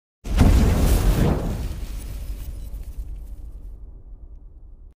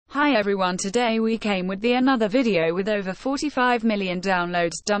Hi everyone, today we came with another video with over 45 million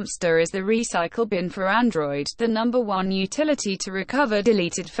downloads. Dumpster is the recycle bin for Android, the #1 utility to recover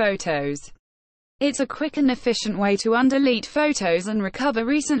deleted photos. It's a quick and efficient way to undelete photos and recover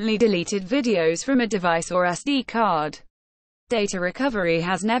recently deleted videos from a device or SD card. Data recovery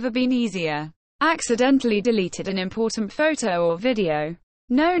has never been easier. Accidentally deleted an important photo or video?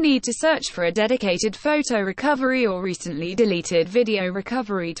 No need to search for a dedicated photo recovery or recently deleted video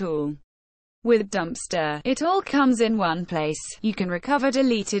recovery tool. With Dumpster, it all comes in one place. You can recover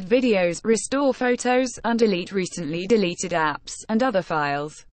deleted videos, restore photos, undelete recently deleted apps, and other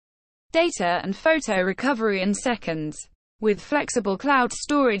files. Data and photo recovery in seconds. With flexible cloud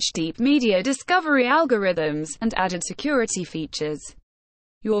storage, deep media discovery algorithms, and added security features,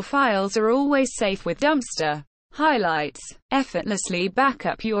 your files are always safe with Dumpster. Highlights: effortlessly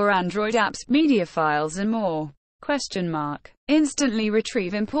backup your Android apps, media files and more. Instantly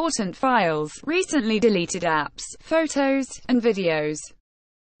retrieve important files, recently deleted apps, photos, and videos.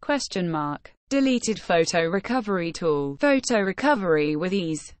 Deleted photo recovery tool. Photo recovery with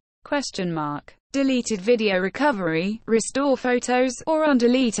ease. Deleted video recovery, restore photos, or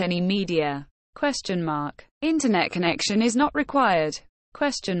undelete any media. Internet connection is not required.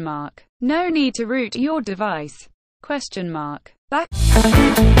 No need to root your device. Back.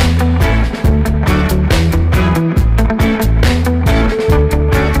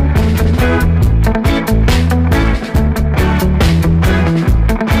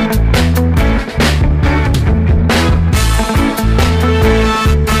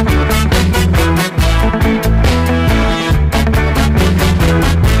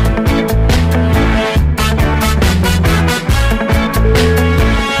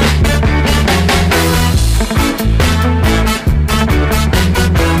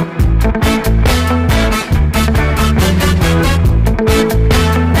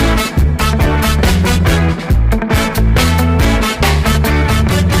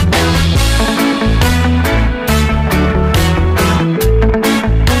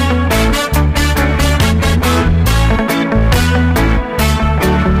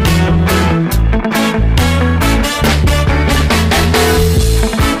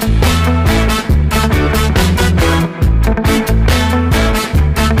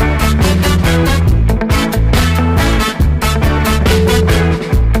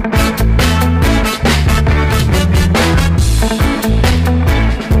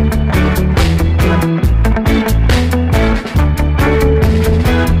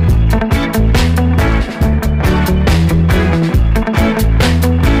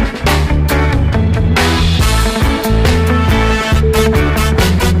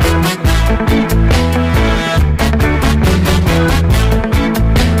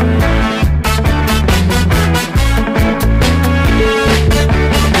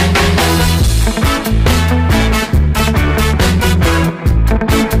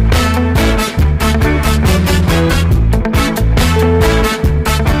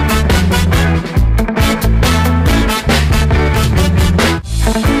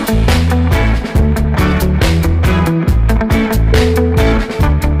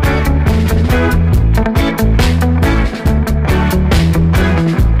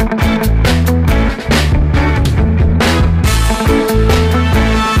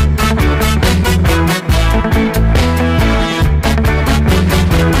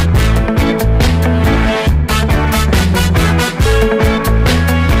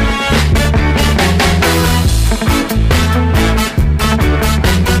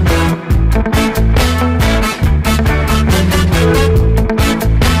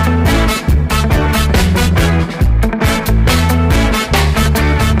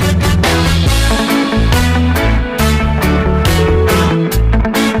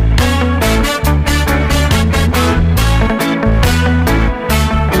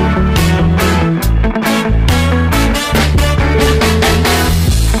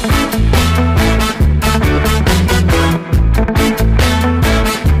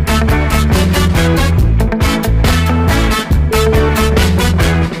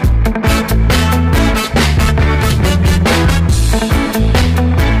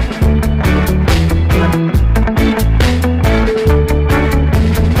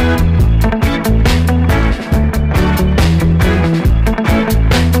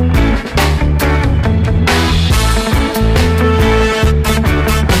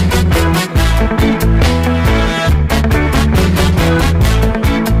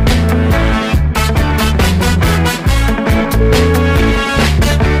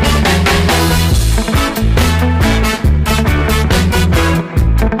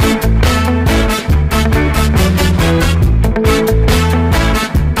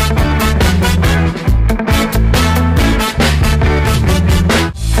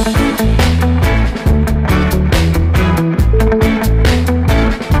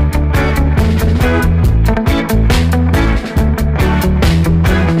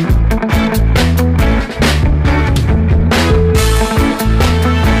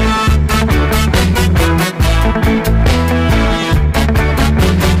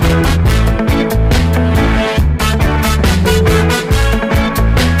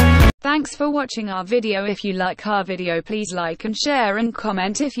 watching our video. If you like our video, please like and share and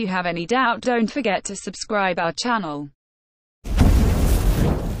comment. If you have any doubt, don't forget to subscribe our channel.